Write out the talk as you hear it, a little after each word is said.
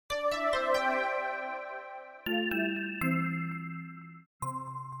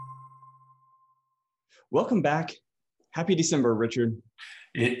Welcome back. Happy December, Richard.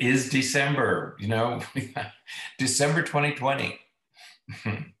 It is December, December 2020.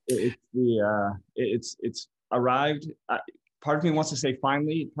 It's arrived. Part of me wants to say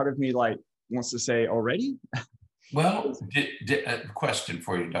finally. Part of me wants to say already. Well, a question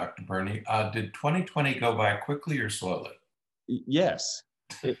for you, Dr. Bernie. Did 2020 go by quickly or slowly? Yes.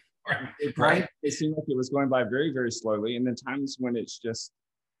 Right. It seemed like it was going by very, very slowly, and then times when it's just,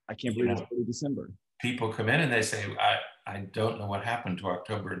 I can't believe it's already December. People come in and they say, I don't know what happened to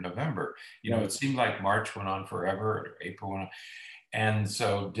October and November. It seemed like March went on forever, or April went on. And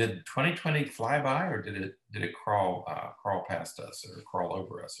so did 2020 fly by, or did it crawl past us, or crawl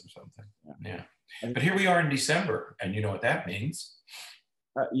over us or something? Yeah. But here we are in December, and you know what that means?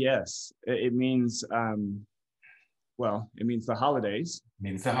 Yes, it means, it means the holidays. It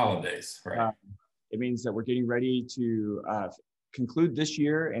means the holidays, right. It means that we're getting ready to conclude this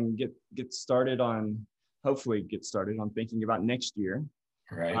year and hopefully get started on thinking about next year.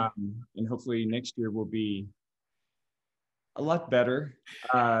 Right. And hopefully next year will be a lot better,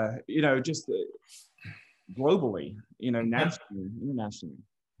 just globally, nationally, internationally.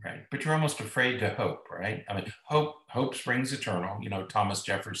 Right. But you're almost afraid to hope, right? I mean, hope springs eternal. Thomas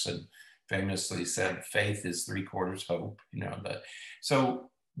Jefferson famously said, faith is 3/4 hope, so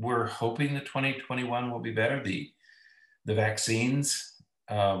we're hoping that 2021 will be better. The vaccines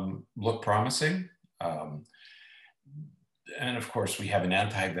look promising. And of course, we have an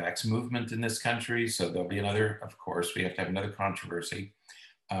anti-vax movement in this country. So there'll be we have to have another controversy.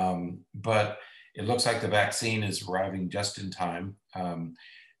 But it looks like the vaccine is arriving just in time. And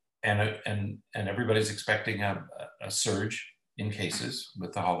everybody's expecting a surge in cases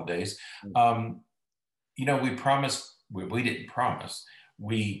with the holidays. We didn't promise.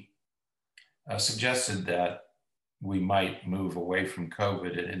 We suggested that we might move away from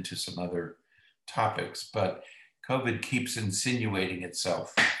COVID and into some other topics, but COVID keeps insinuating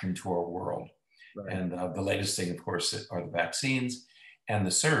itself into our world. Right. And the latest thing, of course, are the vaccines and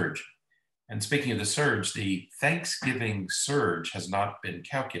the surge. And speaking of the surge, the Thanksgiving surge has not been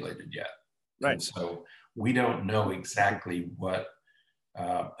calculated yet. Right. And so we don't know exactly what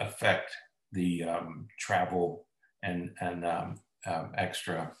effect the travel and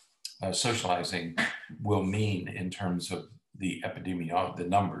extra socializing will mean in terms of the epidemiology, the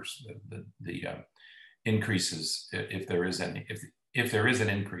numbers, the increases, if there is any, if there is an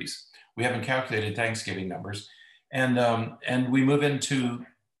increase. We haven't calculated Thanksgiving numbers, and we move into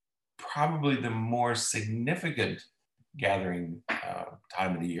probably the more significant gathering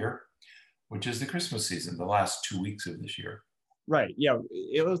time of the year, which is the Christmas season, the last 2 weeks of this year. Right. Yeah,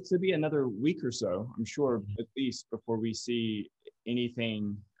 it was to be another week or so, I'm sure, at least, before we see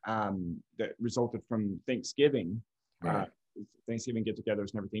anything that resulted from Thanksgiving, right. Thanksgiving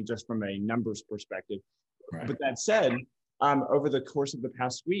get-togethers and everything, just from a numbers perspective. Right. But that said, over the course of the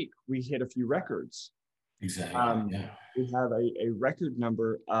past week, we hit a few records. Exactly. We have a record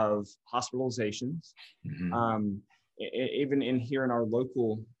number of hospitalizations. Mm-hmm. Even here in our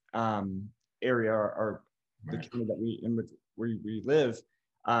local area, or the county that where we live,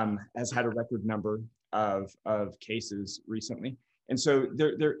 has had a record number of cases recently. And so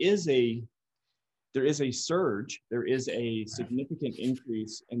there is a surge, there is a significant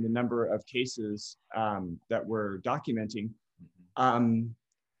increase in the number of cases that we're documenting.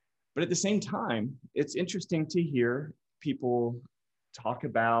 But at the same time, it's interesting to hear people talk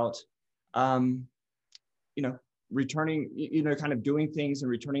about, returning, kind of doing things and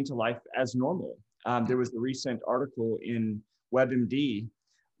returning to life as normal. There was a recent article in WebMD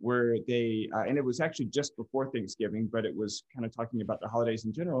where they, and it was actually just before Thanksgiving, but it was kind of talking about the holidays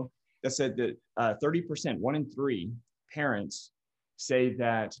in general, that said that 30%, 1 in 3 parents say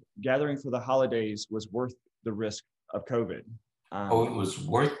that gathering for the holidays was worth the risk of COVID. It was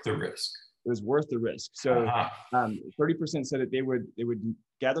worth the risk. It was worth the risk. So 30% said that they would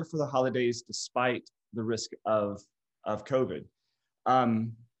gather for the holidays despite the risk of COVID.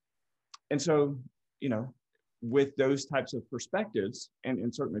 And so, with those types of perspectives,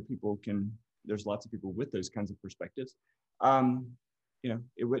 and certainly there's lots of people with those kinds of perspectives,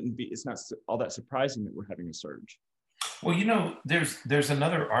 it's not all that surprising that we're having a surge. Well, there's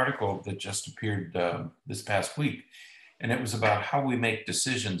another article that just appeared this past week, and it was about how we make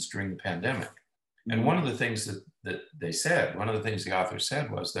decisions during the pandemic. Mm-hmm. And one of the things that they said, one of the things the author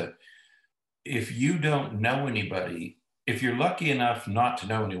said was that if you don't know anybody, if you're lucky enough not to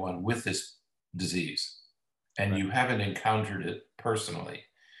know anyone with this disease, and you haven't encountered it personally,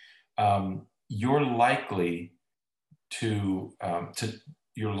 you're likely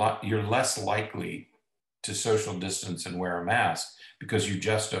you're less likely to social distance and wear a mask because you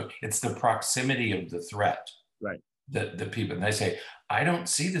just don't, it's the proximity of the threat. Right. That the people, and they say, I don't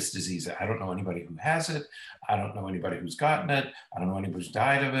see this disease. I don't know anybody who has it. I don't know anybody who's gotten it. I don't know anybody who's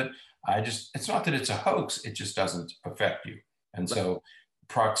died of it. It's not that it's a hoax, it just doesn't affect you. And so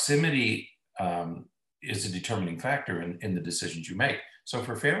proximity is a determining factor in the decisions you make. So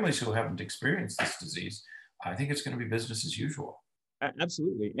for families who haven't experienced this disease, I think it's going to be business as usual.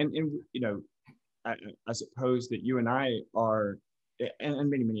 Absolutely. And you know, I suppose that you and I are, and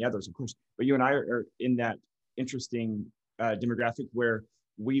many, many others, of course, but you and I are in that interesting demographic where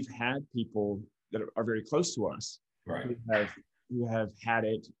we've had people that are very close to us, right, who have had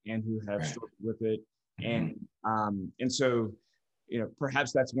it and who have struggled with it, and so, you know,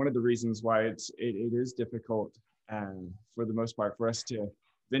 perhaps that's one of the reasons why it is difficult for the most part for us to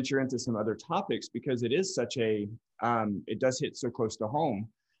venture into some other topics, because it is such a it does hit so close to home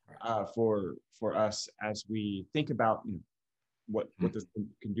for us as we think about, you know, what this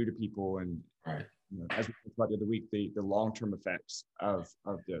can do to people, and you know, as we talked about the other week, the long-term effects of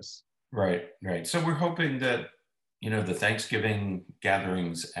this. Right. So we're hoping that, you know, the Thanksgiving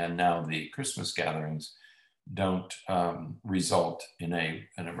gatherings and now the Christmas gatherings don't result in a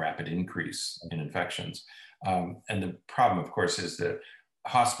rapid increase in infections. And the problem, of course, is that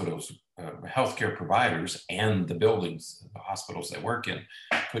hospitals, healthcare providers, and the buildings, the hospitals they work in,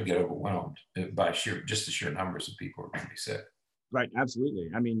 could get overwhelmed by just the sheer numbers of people who are going to be sick. Right, absolutely.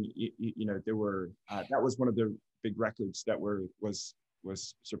 I mean, you know, there were that was one of the big records that was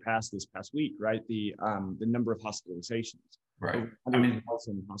surpassed this past week, right? The number of hospitalizations. Right. I mean,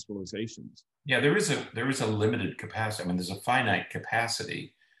 hospitalizations. Yeah, there is a limited capacity. I mean, there's a finite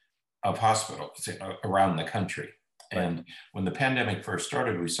capacity of hospitals around the country. Right. And when the pandemic first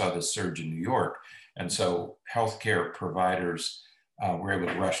started, we saw this surge in New York, and so healthcare providers were able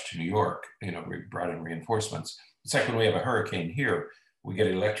to rush to New York. You know, we brought in reinforcements. It's like when we have a hurricane here, we get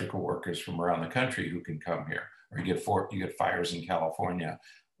electrical workers from around the country who can come here, or you get fires in California,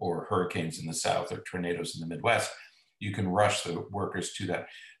 or hurricanes in the South, or tornadoes in the Midwest. You can rush the workers to that.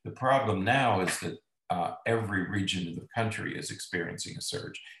 The problem now is that every region of the country is experiencing a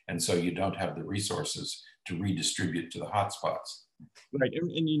surge, and so you don't have the resources to redistribute to the hotspots. Right,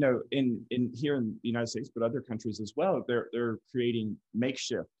 and you know, in here in the United States, but other countries as well, they're creating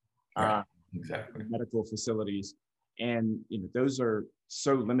makeshift exactly medical facilities, and you know, those are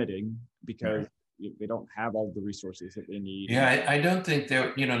so limiting because they don't have all the resources that they need. Yeah, I don't think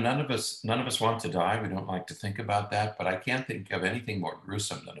that, you know, none of us want to die. We don't like to think about that, but I can't think of anything more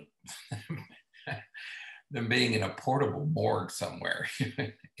gruesome than being in a portable morgue somewhere,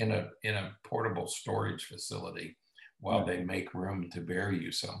 in a portable storage facility, while they make room to bury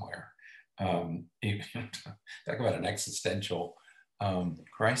you somewhere. Talk about an existential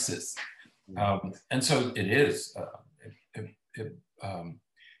crisis. And so it is.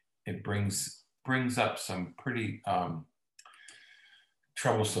 It brings up some pretty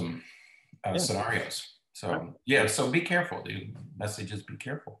troublesome scenarios. So so be careful. The message is be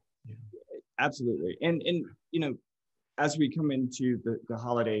careful. Yeah. Absolutely, and you know, as we come into the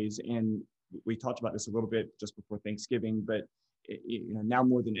holidays, and we talked about this a little bit just before Thanksgiving, but you know, now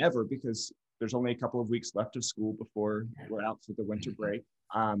more than ever, because there's only a couple of weeks left of school before we're out for the winter break.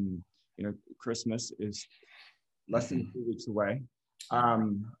 You know, Christmas is less than 2 weeks away.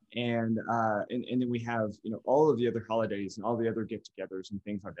 And then we have, you know, all of the other holidays and all the other get-togethers and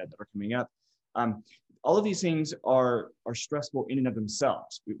things like that are coming up. All of these things are stressful in and of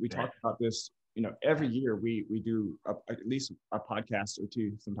themselves. We talk about this, you know, every year we do at least a podcast or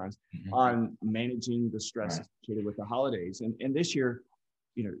two sometimes on managing the stress associated with the holidays. And this year,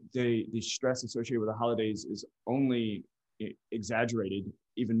 you know, the stress associated with the holidays is only exaggerated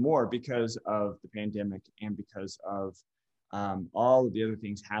even more because of the pandemic and because of all of the other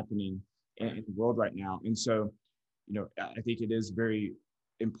things happening in the world right now. And so, you know, I think it is very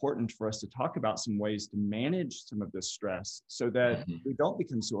important for us to talk about some ways to manage some of this stress so that we don't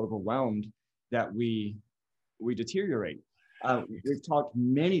become so overwhelmed that we deteriorate. We've talked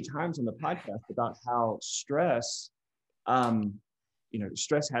many times on the podcast about how stress, you know,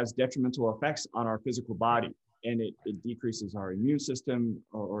 stress has detrimental effects on our physical body, and it decreases our immune system,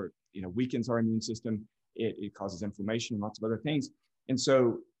 or you know, weakens our immune system. It causes inflammation and lots of other things. And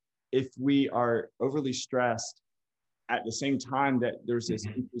so if we are overly stressed at the same time that there's this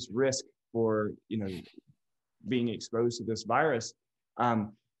increased risk for, you know, being exposed to this virus,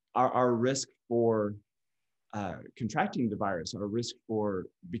 our risk for contracting the virus, our risk for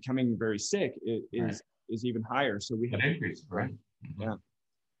becoming very sick is even higher. So we have increase, right?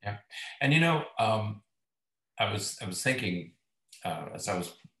 Yeah. And you know, I was thinking as I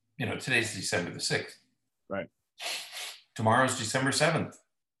was, you know, today's December the 6th. Right. Tomorrow's December 7th,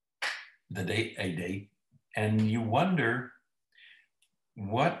 a date, and you wonder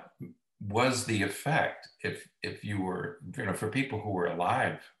what was the effect if you were, for people who were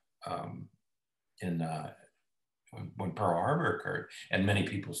alive in when Pearl Harbor occurred, and many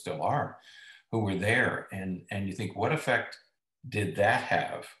people still are, who were there, and you think, what effect did that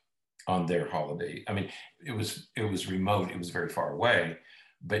have on their holiday? I mean, it was remote, it was very far away,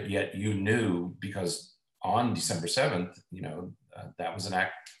 but yet you knew, because on December 7th, that was an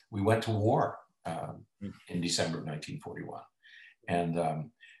act. We went to war in December of 1941, and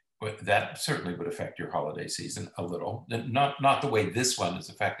that certainly would affect your holiday season a little. Not the way this one is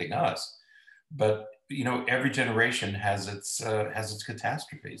affecting us, but every generation has its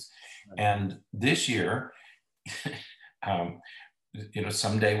catastrophes, and this year,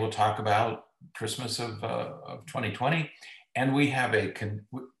 someday we'll talk about Christmas of 2020, and we have a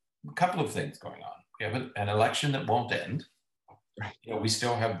couple of things going on. We have an election that won't end. We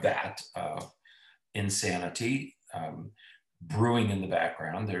still have that insanity brewing in the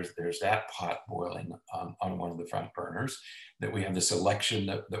background. There's that pot boiling on one of the front burners, that we have this election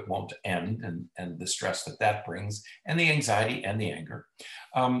that won't end, and the stress that brings, and the anxiety and the anger.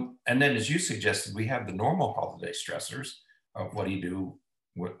 And then, as you suggested, we have the normal holiday stressors of what do you do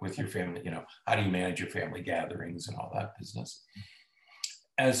with your family, how do you manage your family gatherings and all that business.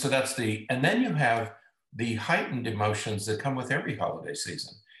 And so and then you have the heightened emotions that come with every holiday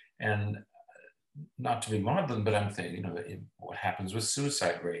season. And not to be maudlin, but I'm thinking, what happens with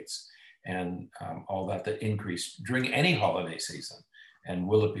suicide rates and all that increase during any holiday season, and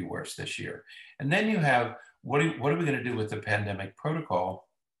will it be worse this year? And then you have, what are we going to do with the pandemic protocol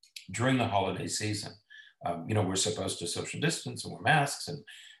during the holiday season? We're supposed to social distance and wear masks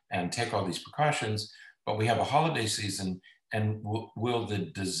and take all these precautions, but we have a holiday season, and will the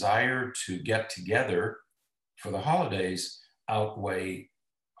desire to get together for the holidays outweigh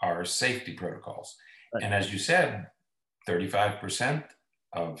our safety protocols? Right. And as you said, 35%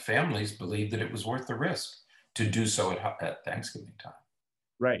 of families believe that it was worth the risk to do so at Thanksgiving time.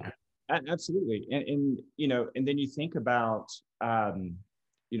 Right. Absolutely. And then you think about, of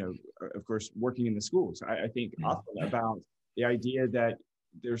course, working in the schools. I think often about the idea that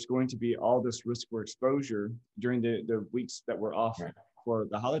there's going to be all this risk for exposure during the weeks that we're off for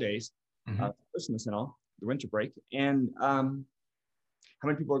the holidays, Christmas and all, the winter break. And how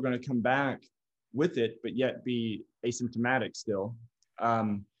many people are going to come back with it, but yet be asymptomatic still?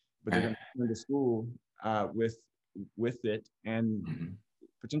 But they're going to come to school with it and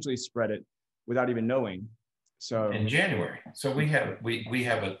potentially spread it without even knowing. So in January, so we have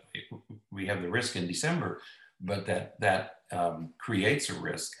the risk in December, but that creates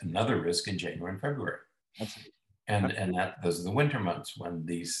another risk in January and February. Absolutely. And those are the winter months when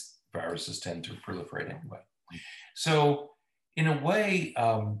these viruses tend to proliferate anyway. So in a way,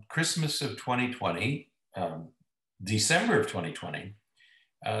 Christmas of 2020, December of 2020,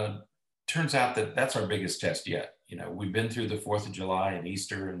 turns out that's our biggest test yet. We've been through the 4th of July and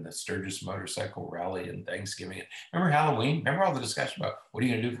Easter and the Sturgis Motorcycle Rally and Thanksgiving. Remember Halloween? Remember all the discussion about what are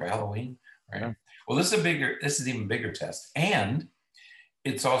you going to do for Halloween? Right. Yeah. Well, this is an even bigger test, and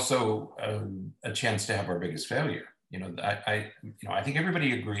it's also a chance to have our biggest failure. I think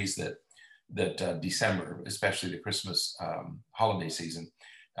everybody agrees that December, especially the Christmas holiday season,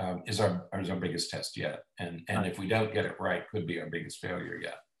 is our biggest test yet, and if we don't get it right, could be our biggest failure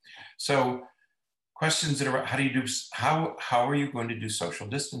yet. So, questions that are how are you going to do social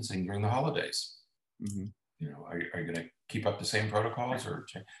distancing during the holidays? Mm-hmm. Are you going to keep up the same protocols, or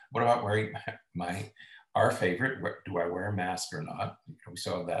what about wearing our favorite? Do I wear a mask or not? We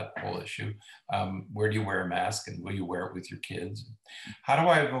saw that whole issue. Where do you wear a mask, and will you wear it with your kids? How do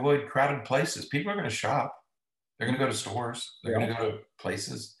I avoid crowded places? People are going to shop. They're going to go to stores. They're going to go to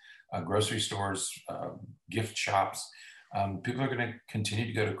places, grocery stores, gift shops. People are going to continue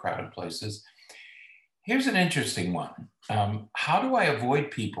to go to crowded places. Here's an interesting one. How do I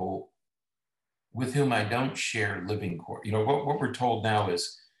avoid people with whom I don't share living quarters? What we're told now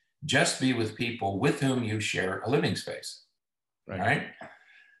is just be with people with whom you share a living space, right?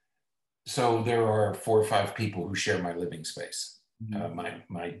 So there are 4 or 5 people who share my living space,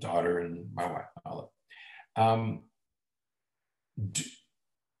 my daughter and my wife, Olive.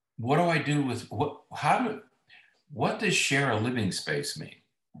 What do I do with what does share a living space mean?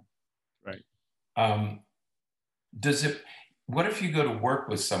 Right. What if you go to work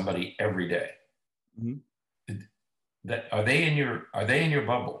with somebody every day? Are they in your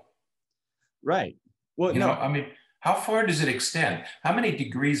bubble? Right. Well, I mean, how far does it extend? How many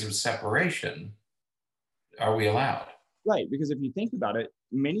degrees of separation are we allowed? Right, because if you think about it,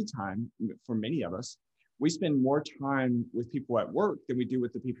 for many of us, we spend more time with people at work than we do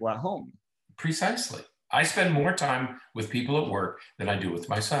with the people at home. Precisely. I spend more time with people at work than I do with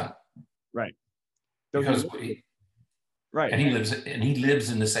my son. Right. Because right. And he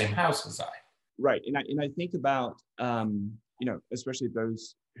lives in the same house as I. Right. And I think about, you know, especially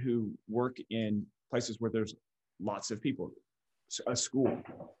those who work in places where there's lots of people, a school,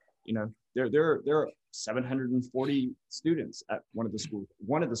 you know, there are 740 students at one of the schools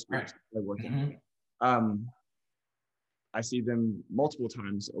Right. I work in. Mm-hmm. I see them multiple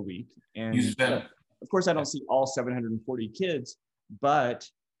times a week. And of course, I don't see all 740 kids, but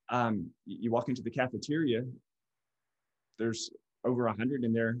you walk into the cafeteria, there's over 100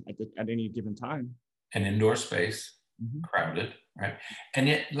 in there at any given time. An indoor space, crowded, right? And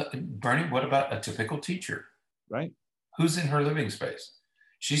yet, Bernie, what about a typical teacher? Right. Who's in her living space?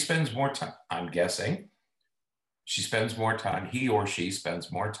 She spends more time, I'm guessing, he or she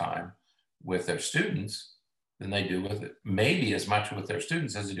spends more time with their students than they do with it, maybe as much with their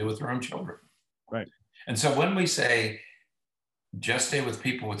students as they do with their own children. Right. And so when we say, just stay with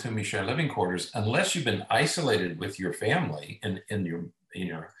people with whom you share living quarters, unless you've been isolated with your family in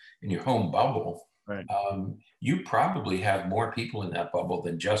your home bubble, right. You probably have more people in that bubble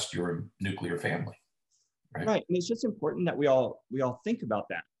than just your nuclear family. Right. Right. And it's just important that we all think about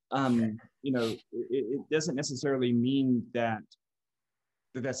that. You know, it doesn't necessarily mean that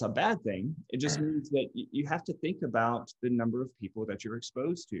that's a bad thing. It just means that you have to think about the number of people that you're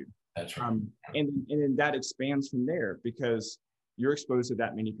exposed to. That's right. And then that expands from there, because you're exposed to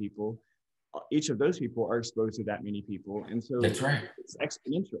that many people. Each of those people are exposed to that many people. And so that's right. It's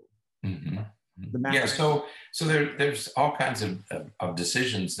exponential. Mm-hmm. Yeah, so there's all kinds of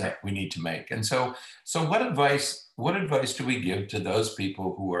decisions that we need to make. And so what advice do we give to those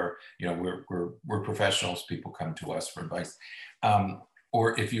people who are, you know, we're professionals, people come to us for advice.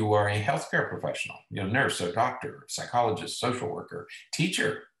 Or if you are a healthcare professional, you know, nurse or doctor, psychologist, social worker,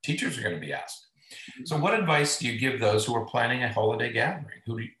 teachers are going to be asked. So what advice do you give those who are planning a holiday gathering?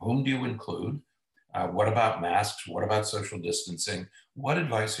 Whom do you include? What about masks? What about social distancing? What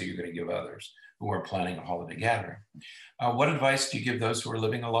advice are you going to give others who are planning a holiday gathering? What advice do you give those who are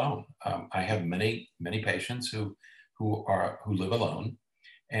living alone? I have many patients who live alone,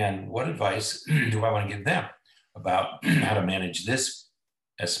 and what advice do I want to give them about how to manage this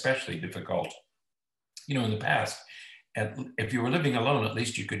especially difficult? You know, in the past, if you were living alone, at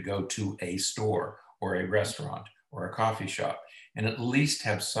least you could go to a store or a restaurant or a coffee shop and at least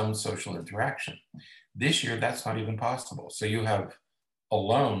have some social interaction. This year, that's not even possible. So you have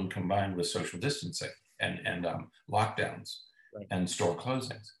alone combined with social distancing and lockdowns, right, and store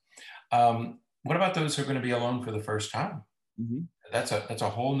closings. What about those who are going to be alone for the first time? Mm-hmm. That's a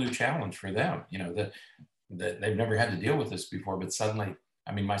whole new challenge for them. You know, that they've never had to deal with this before, but suddenly,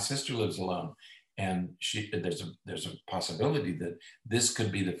 I mean, my sister lives alone, and there's a possibility that this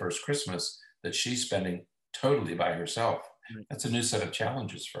could be the first Christmas that she's spending totally by herself. Right. That's a new set of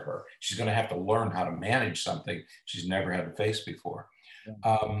challenges for her. She's going to have to learn how to manage something she's never had to face before.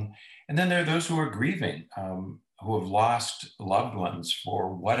 Yeah. And then there are those who are grieving, who have lost loved ones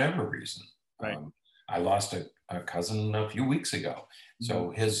for whatever reason. Right. I lost a cousin a few weeks ago.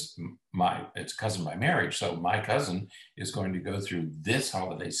 So it's a cousin by marriage. So my cousin is going to go through this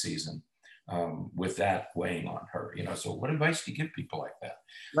holiday season with that weighing on her. You know, so what advice do you give people like that?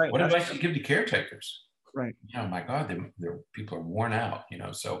 Right. What advice do you give to caretakers? Right. You know, my God, people are worn out. You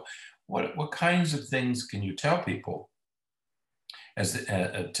know, so what kinds of things can you tell people as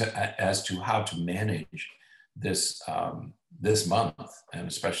to how to manage this this month, and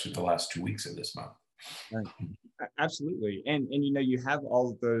especially the last 2 weeks of this month? Right. Absolutely. And you know, you have all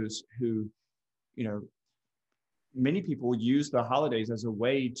of those who, you know, many people use the holidays as a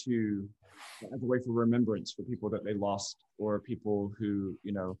way for remembrance for people that they lost, or people who,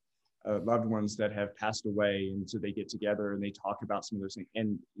 you know, loved ones that have passed away. And so they get together and they talk about some of those things.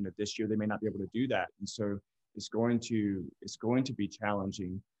 And, you know, this year they may not be able to do that. And so it's going to be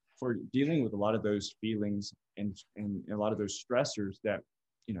challenging for dealing with a lot of those feelings and a lot of those stressors that,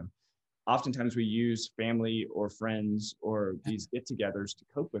 you know, oftentimes we use family or friends or these get-togethers to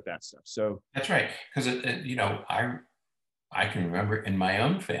cope with that stuff. So that's right, because you know, I can remember in my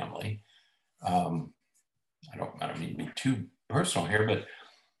own family. I don't mean to be too personal here, but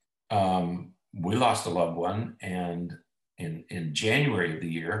we lost a loved one, and in January of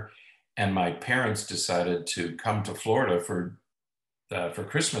the year, and my parents decided to come to Florida for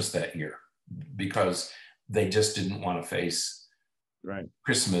Christmas that year because they just didn't want to face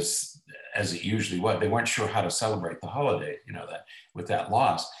Christmas as it usually was. They weren't sure how to celebrate the holiday, you know, that with that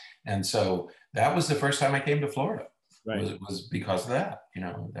loss. And so that was the first time I came to Florida. was because of that, you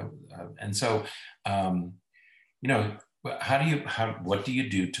know. And so, you know, what do you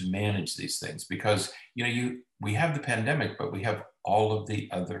do to manage these things? Because, you know, we have the pandemic, but we have all of the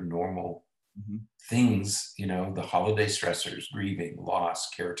other normal things, you know, the holiday stressors, grieving, loss,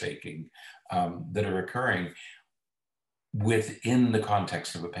 caretaking, that are occurring within the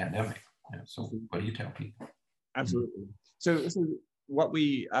context of a pandemic. You know, so what do you tell people? Absolutely. So what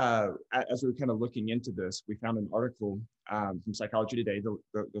we, as we were kind of looking into this, we found an article from Psychology Today.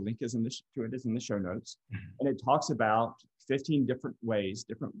 The link is in the show notes, and it talks about 15 different ways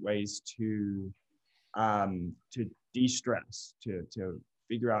to de-stress, to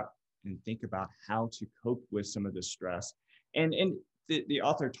figure out and think about how to cope with some of the stress. And the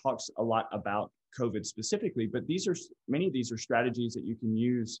author talks a lot about COVID specifically, but many of these are strategies that you can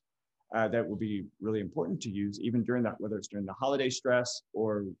use that will be really important to use even during that, whether it's during the holiday stress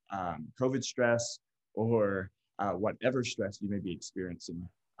or COVID stress or whatever stress you may be experiencing.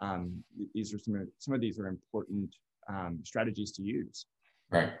 These are some of these are important strategies to use.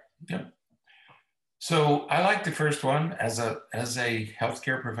 Right. Yep. So I like the first one as a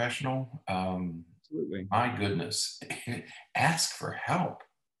healthcare professional. Absolutely. My goodness, ask for help.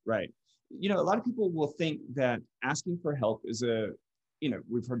 Right. You know, a lot of people will think that asking for help is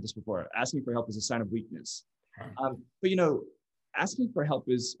we've heard this before. Asking for help is a sign of weakness. Right. But you know, asking for help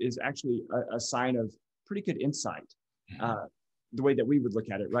is actually a sign of pretty good insight. The way that we would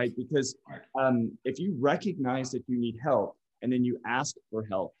look at it, right? Because if you recognize that you need help and then you ask for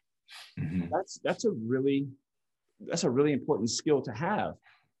help, that's a really important skill to have.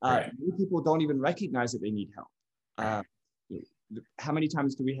 Many people don't even recognize that they need help. How many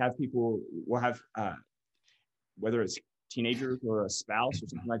times do we have people will have, whether it's teenagers or a spouse or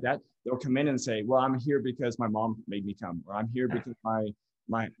something like that, they'll come in and say, well, I'm here because my mom made me come, or I'm here because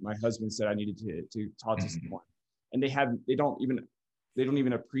my husband said I needed to talk to someone. And they don't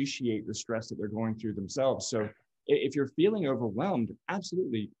even appreciate the stress that they're going through themselves. So if you're feeling overwhelmed,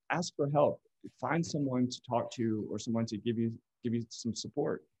 absolutely ask for help. Find someone to talk to or someone to give you some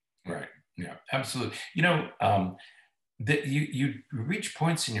support. Right. Yeah, absolutely. You know, that you reach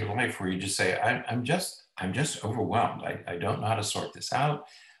points in your life where you just say, I'm just overwhelmed. I don't know how to sort this out.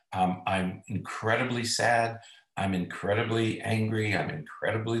 I'm incredibly sad. I'm incredibly angry. I'm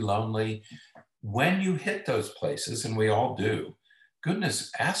incredibly lonely. When you hit those places, and we all do,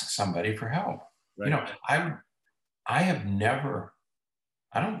 goodness, ask somebody for help. Right. You know, I don't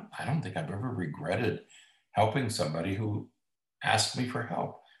think I've ever regretted helping somebody who asked me for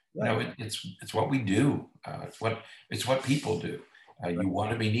help. Right. You know, it's what we do. It's what people do. You want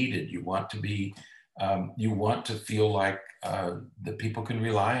to be needed. You want to feel like that people can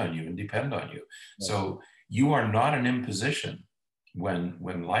rely on you and depend on you. Right. So you are not an imposition. When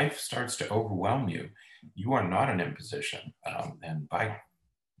life starts to overwhelm you, you are not an imposition. And by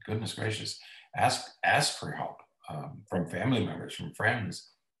goodness gracious, ask for help from family members, from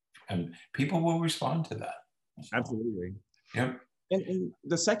friends, and people will respond to that. So, absolutely. Yep. And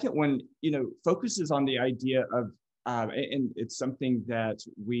the second one, you know, focuses on the idea of, and it's something that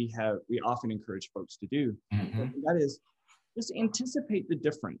we often encourage folks to do. And that is just anticipate the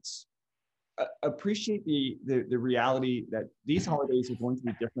difference. Appreciate the reality that these holidays are going to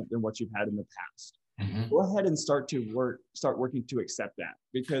be different than what you've had in the past. Go ahead and start working to accept that,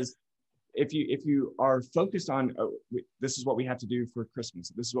 because if you are focused on this is what we have to do for Christmas,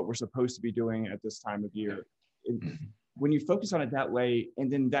 this is what we're supposed to be doing at this time of year. When you focus on it that way,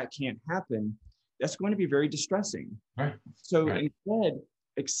 and then that can't happen, that's going to be very distressing. Right. So instead,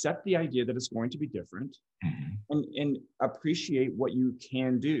 accept the idea that it's going to be different, and appreciate what you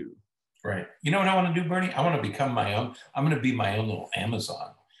can do. Right. You know what I want to do, Bernie? I want to become I'm going to be my own little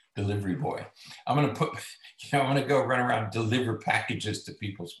Amazon delivery boy. I'm going to go run around, deliver packages to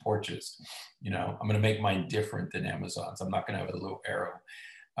people's porches. You know, I'm going to make mine different than Amazon's. I'm not going to have a little arrow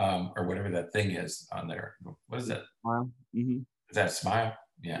or whatever that thing is on there. What is that? Smile. Is that a smile?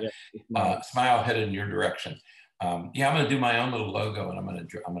 Yeah. Smile headed in your direction. I'm going to do my own little logo, and I'm going to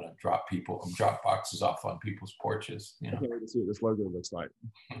drop boxes off on people's porches. You know? I can't wait to see what this logo looks like.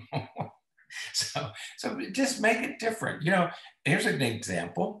 So just make it different. You know, here's an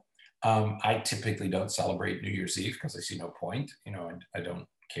example. I typically don't celebrate New Year's Eve because I see no point. You know, I don't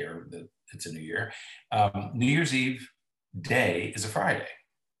care that it's a new year. New Year's Eve day is a Friday.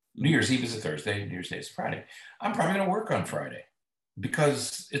 New Year's Eve is a Thursday. New Year's Day is a Friday. I'm probably going to work on Friday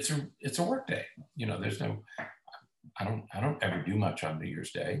because it's a work day. You know, I don't ever do much on New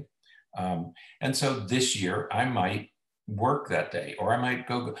Year's Day. And so this year I might work that day, or I might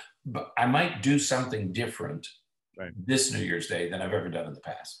but I might do something different this New Year's Day than I've ever done in the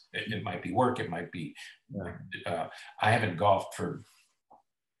past. It might be work, it might be, I haven't golfed for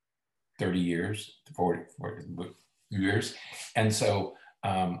 30 years, 40 years. And so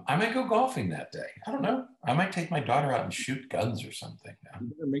I might go golfing that day. I don't know. I might take my daughter out and shoot guns or something. You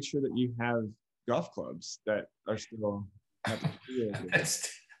better make sure that you have golf clubs that are still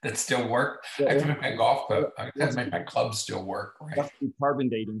that still work. I have to make my golf club. I have to make my club still work. Right? Carbon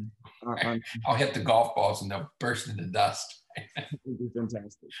dating. I'll hit the golf balls and they'll burst into dust. It'd be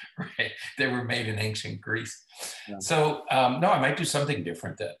fantastic. Right. They were made in ancient Greece. Yeah. So no, I might do something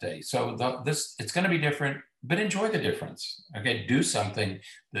different that day. So it's going to be different, but enjoy the difference. Okay. Do something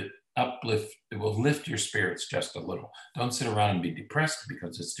that it will lift your spirits just a little. Don't sit around and be depressed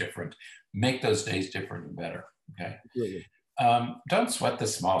because it's different. Make those days different and better. Okay. Absolutely. Don't sweat the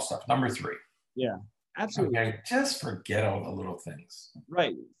small stuff. Number 3. Yeah. Absolutely. Okay, just forget all the little things.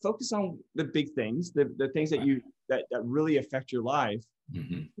 Right. Focus on the big things, the things that that really affect your life.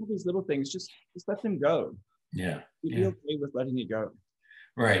 All these little things, just let them go. Yeah. Be okay with letting it go.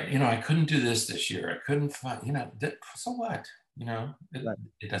 Right. I couldn't do this year. I couldn't find, so what?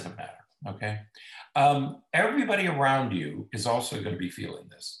 It doesn't matter. Okay. Everybody around you is also going to be feeling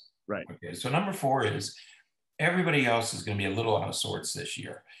this. Right. Okay. So number 4 is everybody else is going to be a little out of sorts this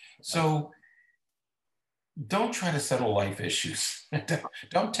year. So don't try to settle life issues.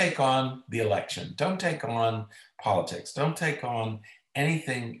 Don't take on the election. Don't take on politics. Don't take on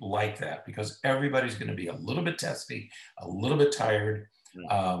anything like that, because everybody's going to be a little bit testy, a little bit tired,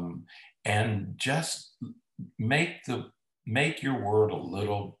 and just make your world a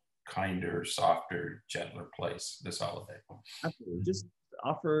little kinder, softer, gentler place this holiday. Absolutely. Just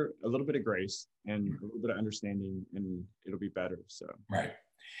offer a little bit of grace and a little bit of understanding, and it'll be better. So right.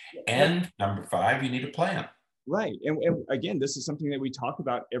 And number 5, you need a plan. Right. And again, this is something that we talk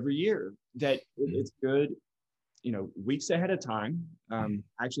about every year, that it's good, weeks ahead of time.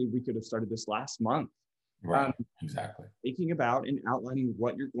 Actually, we could have started this last month. Right. Exactly. Thinking about and outlining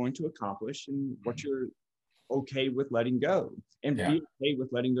what you're going to accomplish and what you're okay with letting go, and be okay with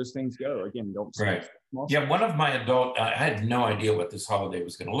letting those things go. Again, don't. Right. Yeah. One of my I had no idea what this holiday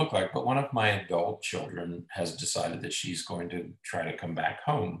was going to look like, but one of my adult children has decided that she's going to try to come back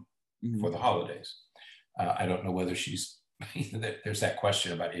home for the holidays. I don't know whether there's that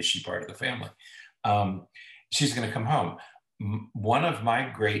question about, is she part of the family? She's going to come home. One of my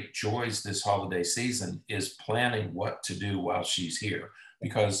great joys this holiday season is planning what to do while she's here,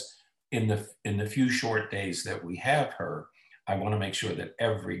 because in the few short days that we have her, I want to make sure that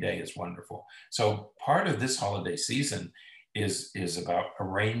every day is wonderful. So part of this holiday season is about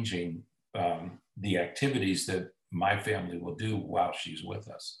arranging the activities that my family will do while she's with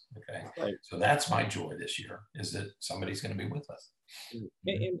us. Okay. Right. So that's my joy this year, is that somebody's going to be with us.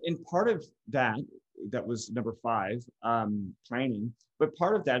 And part of that was number 5, planning, but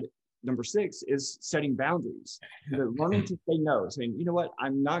part of that, number 6, is setting boundaries. Learning to say no, saying, you know what,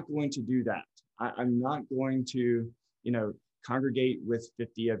 I'm not going to do that. I'm not going to, congregate with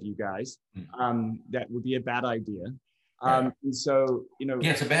 50 of you guys. That would be a bad idea. And so,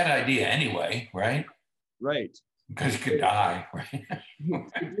 yeah, it's a bad idea anyway, right? Right. Because you could die, right?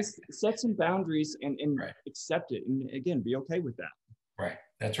 Just set some boundaries and accept it. And again, be okay with that. Right.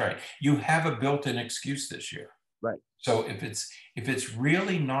 That's right. You have a built-in excuse this year. Right. So if it's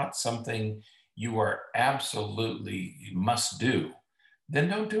really not something you are absolutely must do, then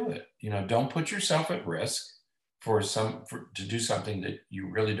don't do it. Don't put yourself at risk to do something that you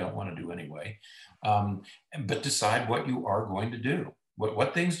really don't want to do anyway. But decide what you are going to do.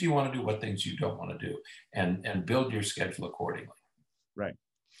 What things do you want to do? What things you don't want to do, and build your schedule accordingly. Right.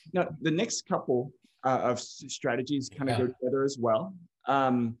 Now, the next couple of strategies kind of go together as well.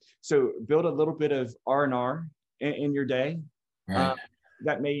 So build a little bit of R&R in your day. Right.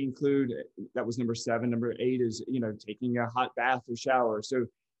 That may include, that was number 7. Number 8 is, taking a hot bath or shower. So,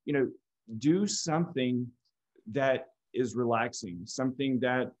 do something that is relaxing, something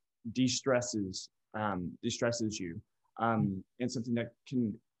that de-stresses you. And something that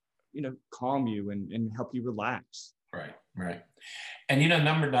can, calm you and help you relax. Right. And,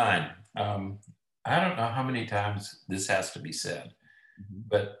 number 9, I don't know how many times this has to be said,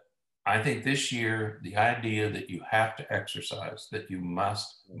 but I think this year, the idea that you have to exercise, that you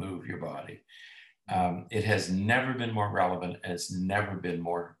must move your body, it has never been more relevant, and it's never been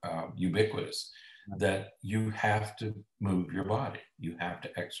more ubiquitous, that you have to move your body. You have to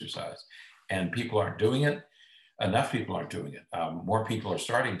exercise. And people aren't doing it. Enough people aren't doing it. More people are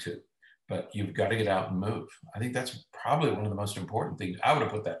starting to, but you've got to get out and move. I think that's probably one of the most important things. I would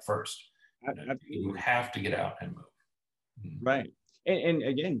have put that first. You have to get out and move. Right. And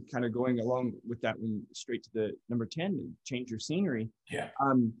again, kind of going along with that one straight to the number 10, change your scenery. Yeah.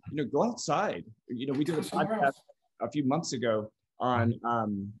 Go outside. We did a podcast a few months ago on,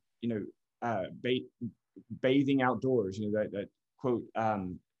 bathing outdoors, that quote,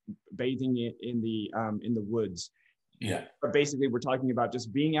 bathing in the woods. Yeah. But basically we're talking about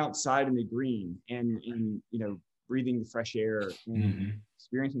just being outside in the green and breathing the fresh air and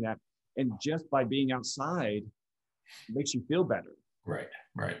experiencing that. And just by being outside makes you feel better. Right.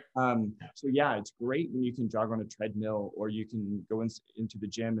 So yeah, it's great when you can jog on a treadmill or you can go into the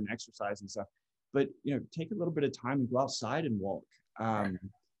gym and exercise and stuff. But take a little bit of time and go outside and walk,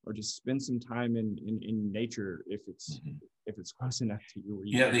 or just spend some time in nature if it's close enough to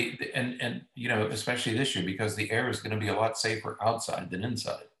you. And especially this year, because the air is going to be a lot safer outside than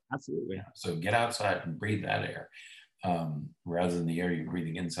inside. Absolutely. Yeah, so get outside and breathe that air, rather than the air you're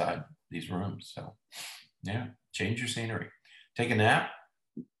breathing inside these rooms. So yeah, change your scenery. Take a nap.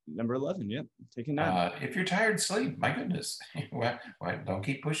 Number 11, yep. Take a nap. If you're tired, sleep. My goodness. Why don't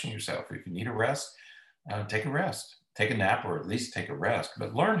keep pushing yourself. If you need a rest, take a rest. Take a nap, or at least take a rest,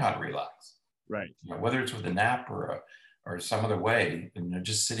 but learn how to relax. Right. Whether it's with a nap or some other way,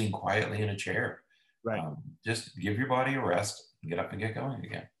 just sitting quietly in a chair. Right. Just give your body a rest, get up and get going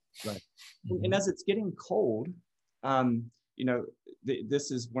again. Right. And as it's getting cold,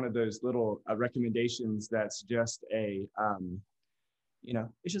 this is one of those little recommendations that's just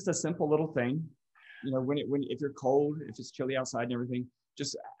it's just a simple little thing. If you're cold, if it's chilly outside and everything,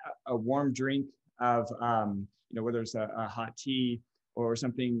 just a warm drink of, whether it's a hot tea or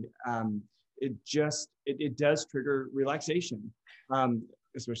something, it does trigger relaxation,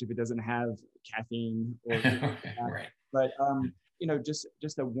 especially if it doesn't have caffeine or right. But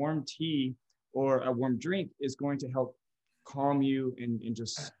just a warm tea or a warm drink is going to help calm you and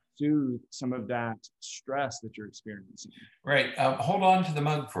just soothe some of that stress that you're experiencing. Right. Hold on to the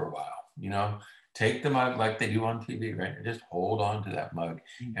mug for a while. Take the mug like they do on TV, right? Just hold on to that mug,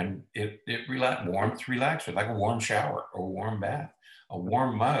 and warmth relaxes, like a warm shower or a warm bath. A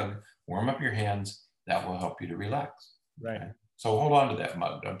warm mug, warm up your hands. That will help you to relax. Right. Okay? So hold on to that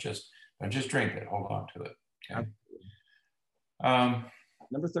mug. Don't just drink it. Hold on to it. Okay.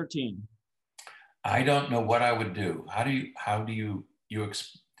 Number 13. I don't know what I would do. How do you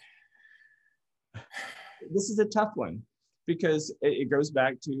This is a tough one, because it goes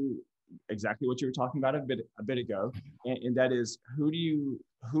back to exactly what you were talking about a bit ago, and that is who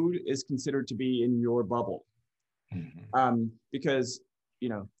is considered to be in your bubble. Because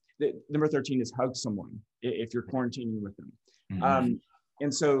number 13 is hug someone if you're quarantining with them.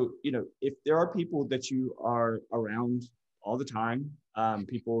 And so if there are people that you are around all the time,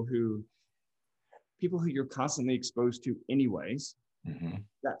 people who you're constantly exposed to anyways,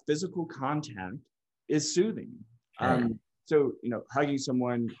 that physical contact is soothing. So hugging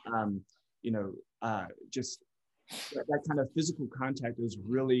someone, just that kind of physical contact is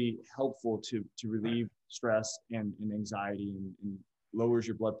really helpful to relieve stress and anxiety, and lowers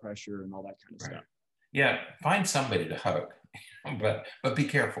your blood pressure and all that kind of stuff. Yeah, find somebody to hug, but be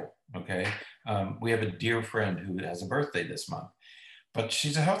careful. Okay, we have a dear friend who has a birthday this month, but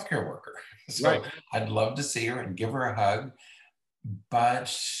she's a healthcare worker, so I'd love to see her and give her a hug, but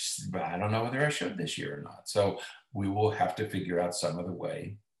I don't know whether I should this year or not. So we will have to figure out some other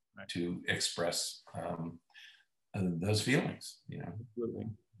way to express those feelings. Absolutely.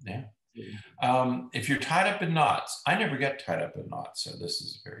 Yeah. If you're tied up in knots, I never get tied up in knots, so this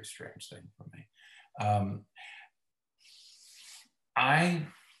is a very strange thing for me.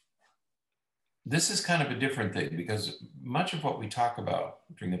 This is kind of a different thing, because much of what we talk about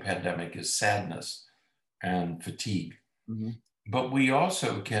during the pandemic is sadness and fatigue. But we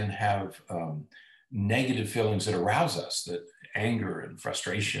also can have negative feelings that arouse us, that anger and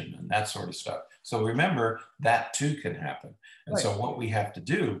frustration and that sort of stuff. So remember, that too can happen. And so what we have to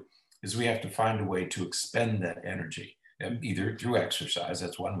do is we have to find a way to expend that energy, either through exercise.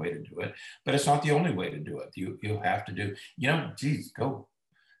 That's one way to do it, but it's not the only way to do it. You'll have to do, go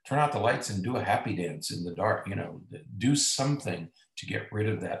turn out the lights and do a happy dance in the dark, do something to get rid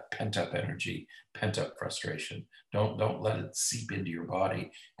of that pent up energy, pent up frustration. Don't let it seep into your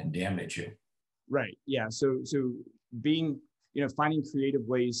body and damage you. Right. Yeah. So being, finding creative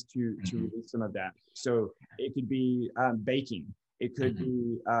ways to release some of that. So it could be baking. It could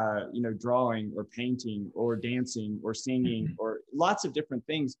be, drawing or painting or dancing or singing or lots of different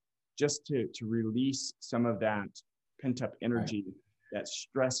things, just to release some of that pent up energy, that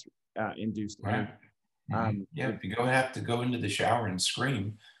stress induced energy. If you have to go into the shower and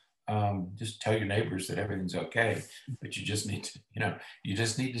scream, just tell your neighbors that everything's okay, but you just need to, you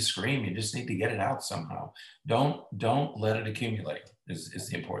just need to scream. You just need to get it out somehow. Don't let it accumulate is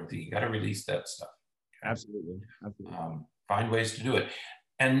the important thing. You got to release that stuff. Okay? Absolutely. Absolutely. Find ways to do it.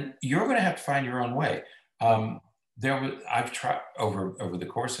 And you're going to have to find your own way. I've tried over the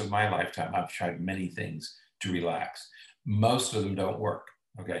course of my lifetime, I've tried many things to relax. Most of them don't work.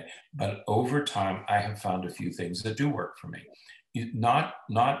 Okay. But over time, I have found a few things that do work for me. Not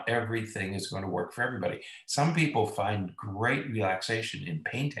everything is going to work for everybody. Some people find great relaxation in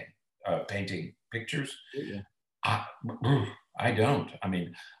painting pictures. Yeah. I don't. I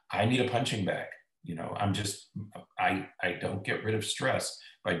mean, I need a punching bag. I don't get rid of stress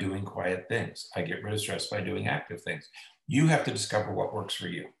by doing quiet things. I get rid of stress by doing active things. You have to discover what works for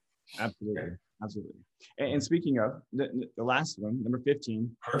you. Absolutely. Okay. Absolutely. And speaking of the last one, number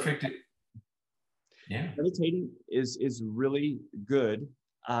 15. Perfect. Yeah. Meditating is really good,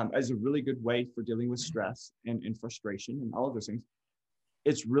 as a really good way for dealing with stress and frustration and all of those things.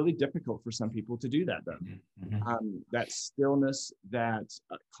 It's really difficult for some people to do that, though. Mm-hmm. That stillness, that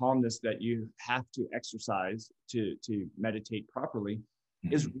calmness that you have to exercise to meditate properly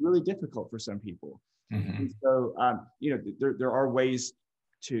mm-hmm. is really difficult for some people. Mm-hmm. And so, there are ways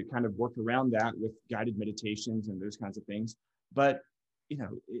to kind of work around that with guided meditations and those kinds of things. But,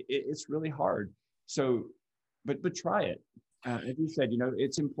 it's really hard. So, but try it. As you said,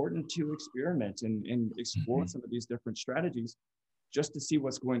 it's important to experiment and explore mm-hmm. some of these different strategies just to see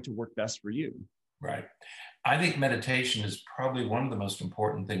what's going to work best for you. Right. I think meditation is probably one of the most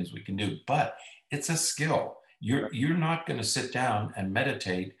important things we can do, but it's a skill. You're not going to sit down and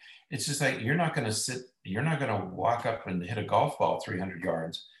meditate. It's just like you're not going to walk up and hit a golf ball 300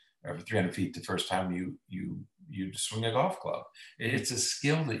 yards or 300 feet the first time you swing a golf club. It's a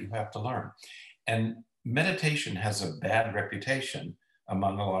skill that you have to learn. And meditation has a bad reputation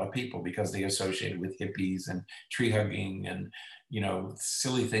among a lot of people because they associate it with hippies and tree hugging and,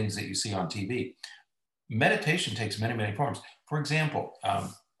 silly things that you see on TV. Meditation takes many, many forms. For example,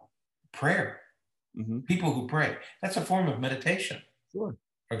 prayer. Mm-hmm. People who pray, that's a form of meditation. Sure.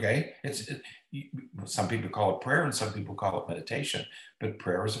 Okay. Some people call it prayer and some people call it meditation, but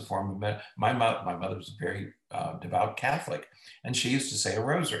prayer is a form of my mother was a very devout Catholic, and she used to say a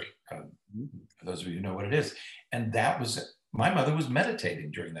rosary. For those of you who know what it is. And my mother was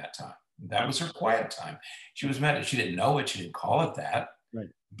meditating during that time. That was her quiet time. She was meditating. She didn't know it. She didn't call it that, right.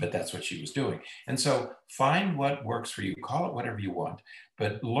 But that's what she was doing. And so find what works for you. Call it whatever you want,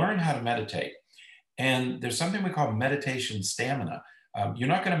 but learn how to meditate. And there's something we call meditation stamina. You're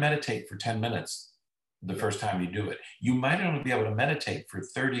not going to meditate for 10 minutes the first time you do it. You might only be able to meditate for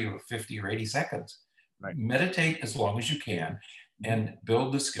 30 or 50 or 80 seconds. Right. Meditate as long as you can and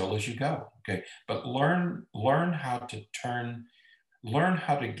build the skill as you go. Okay. But learn how to learn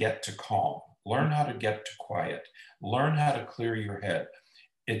how to get to calm, learn how to get to quiet, learn how to clear your head.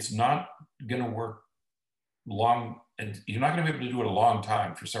 It's not going to work long, and you're not going to be able to do it a long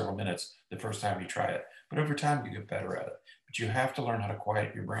time for several minutes the first time you try it, but over time you get better at it. But you have to learn how to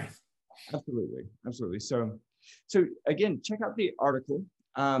quiet your brain. Absolutely. Absolutely. So again, check out the article,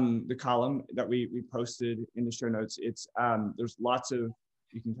 the column that we posted in the show notes. It's there's lots of,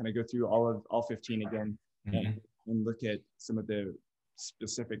 you can kind of go through all 15 again mm-hmm. and look at some of the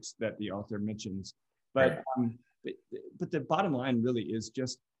specifics that the author mentions. But right. But the bottom line really is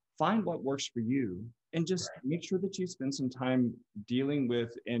just find what works for you and just right. make sure that you spend some time dealing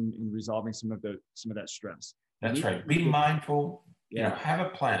with and resolving some of that stress. That's right. Be mindful. Yeah. Have a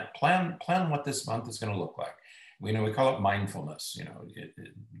plan. Plan what this month is going to look like. We call it mindfulness.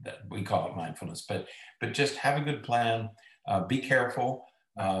 We call it mindfulness. But just have a good plan. Be careful,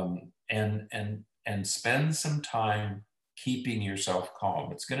 and spend some time keeping yourself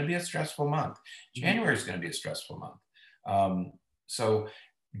calm. It's going to be a stressful month. January is going to be a stressful month. So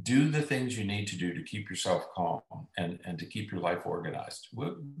do the things you need to do to keep yourself calm and to keep your life organized.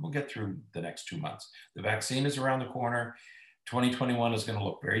 We'll get through the next 2 months. The vaccine is around the corner. 2021 is going to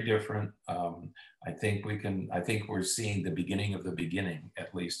look very different. I think we're seeing the beginning of the beginning,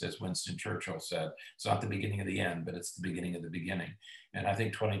 at least as Winston Churchill said. It's not the beginning of the end, but it's the beginning of the beginning. And I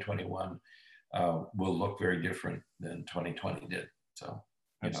think 2021 will look very different than 2020 did. So,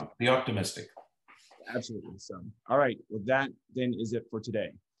 be optimistic. Absolutely. So, all right. Well, that then is it for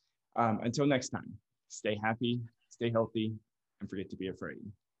today. Until next time, stay happy, stay healthy, and forget to be afraid.